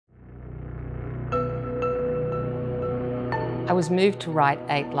I was moved to write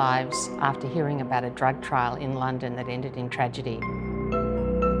 8 Lives after hearing about a drug trial in London that ended in tragedy.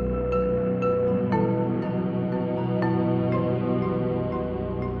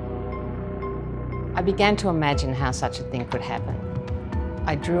 I began to imagine how such a thing could happen.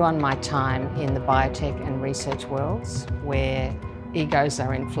 I drew on my time in the biotech and research worlds where egos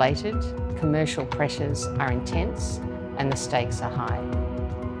are inflated, commercial pressures are intense, and the stakes are high.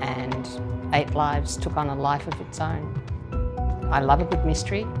 And 8 Lives took on a life of its own. I love a good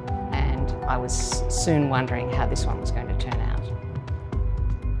mystery, and I was soon wondering how this one was going to turn out.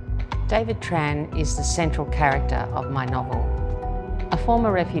 David Tran is the central character of my novel. A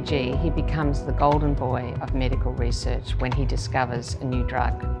former refugee, he becomes the golden boy of medical research when he discovers a new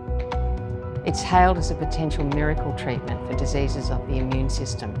drug. It's hailed as a potential miracle treatment for diseases of the immune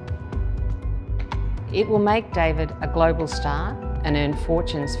system. It will make David a global star and earn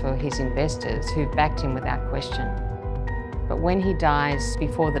fortunes for his investors who've backed him without question. But when he dies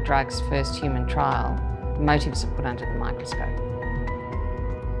before the drug's first human trial, motives are put under the microscope.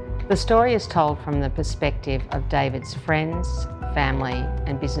 The story is told from the perspective of David's friends, family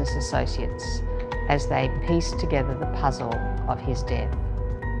and business associates as they piece together the puzzle of his death.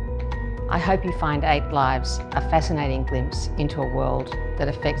 I hope you find 8 Lives a fascinating glimpse into a world that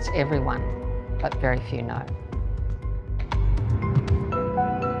affects everyone, but very few know.